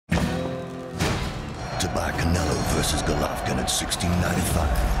to buy Canelo versus Golovkin at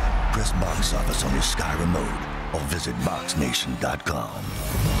 $16.95. Press box office on your Sky remote or visit BoxNation.com.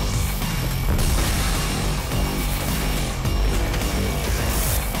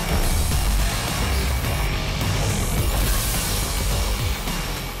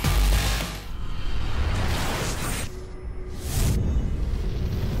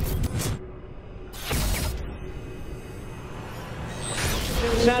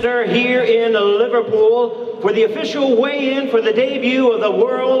 Center here in Liverpool for the official weigh-in for the debut of the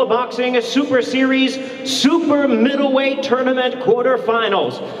World Boxing Super Series Super Middleweight Tournament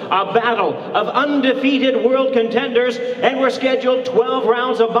quarterfinals. A battle of undefeated world contenders, and we're scheduled 12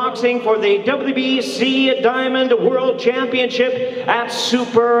 rounds of boxing for the WBC Diamond World Championship at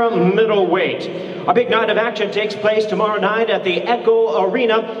Super Middleweight. A big night of action takes place tomorrow night at the Echo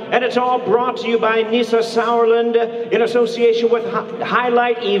Arena, and it's all brought to you by Nisa Sauerland in association with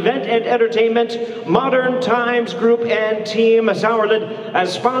Highlight Event and Entertainment, Modern Times Group, and Team Sauerland,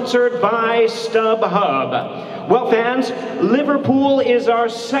 as sponsored by StubHub. Well, fans, Liverpool is our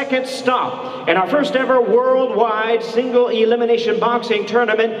second stop in our first ever worldwide single elimination boxing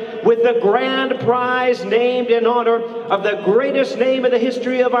tournament, with the grand prize named in honor of the greatest name in the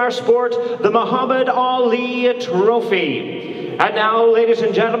history of our sport, the Muhammad Ali Trophy. And now, ladies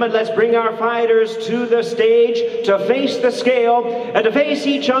and gentlemen, let's bring our fighters to the stage to face the scale and to face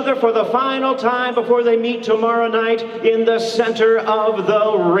each other for the final time before they meet tomorrow night in the center of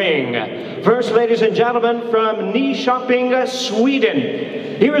the ring. First, ladies and gentlemen, from Nyköping,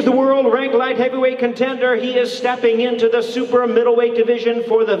 Sweden, here is the world-ranked light heavyweight contender. He is stepping into the super middleweight division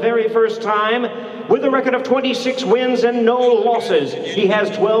for the very first time with a record of 26 wins and no losses. He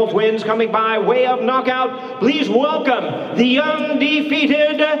has 12 wins coming by way of knockout. Please welcome the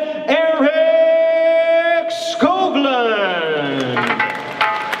undefeated ERIK Skoglund.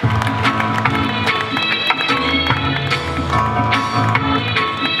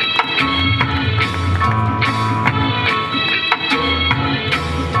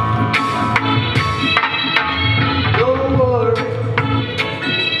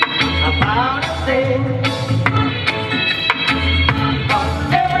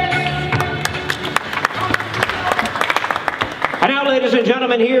 Ladies and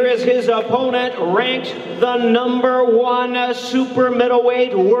gentlemen, here is his opponent, ranked the #1 super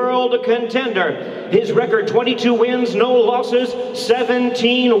middleweight world contender. His record, 22 wins, no losses,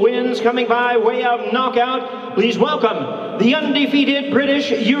 17 wins coming by way of knockout. Please welcome the undefeated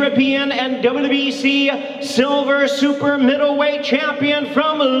British, European, and WBC silver super middleweight champion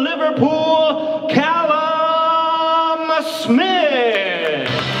from Liverpool, CALLUM Smith.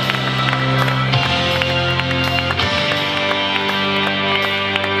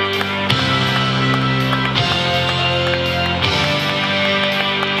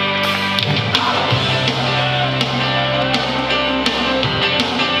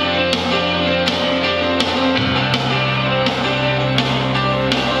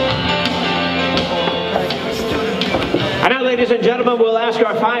 Ladies and gentlemen, we'll ask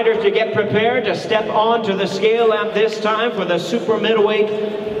our fighters to get prepared to step onto the scale at this time for the super middleweight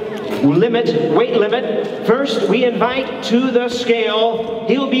weight limit. First, we invite to the scale,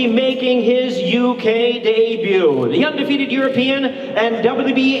 he'll be making his UK debut, the undefeated European and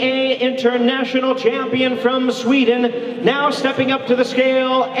WBA international champion from Sweden, now stepping up to the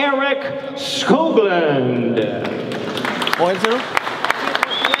scale, ERIK Skoglund.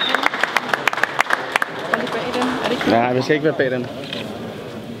 Nej, vi skal ikke være bag den.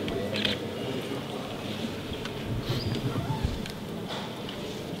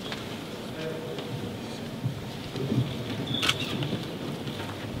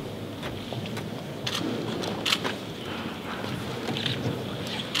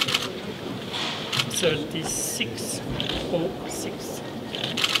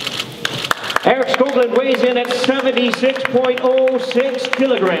 ERIK Skoglund weighs in at 76.06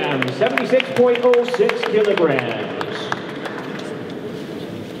 kilograms. 76.06 kilograms.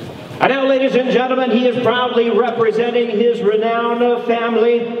 And now, ladies and gentlemen, he is proudly representing his renowned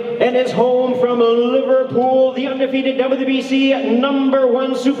family and his home from Liverpool, the undefeated WBC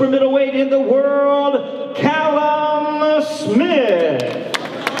 #1 super middleweight in the world, CALLUM Smith.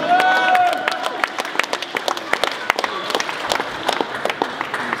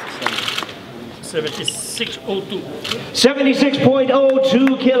 76.02.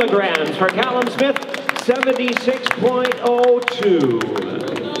 76.02 kilograms for CALLUM Smith. 76.02.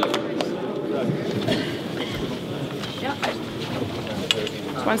 Yeah.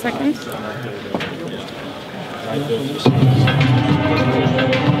 1 second.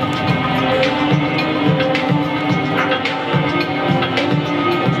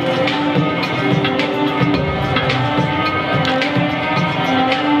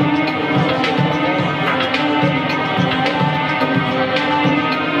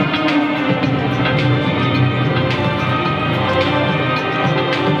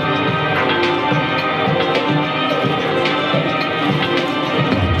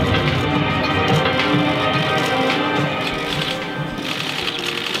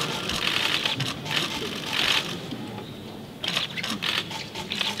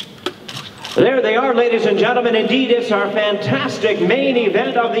 There they are, ladies and gentlemen. Indeed, it's our fantastic main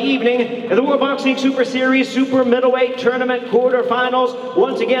event of the evening in the World Boxing Super Series Super Middleweight Tournament quarterfinals.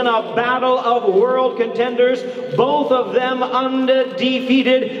 Once again, a battle of world contenders, both of them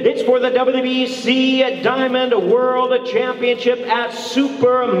undefeated. It's for the WBC Diamond World Championship at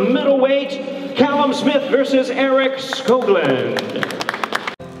Super Middleweight. Callum Smith versus ERIK Skoglund.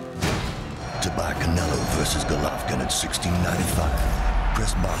 To buy Canelo versus Golovkin at $16.95.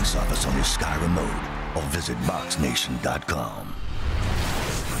 Press box office on your Sky remote or visit BoxNation.com.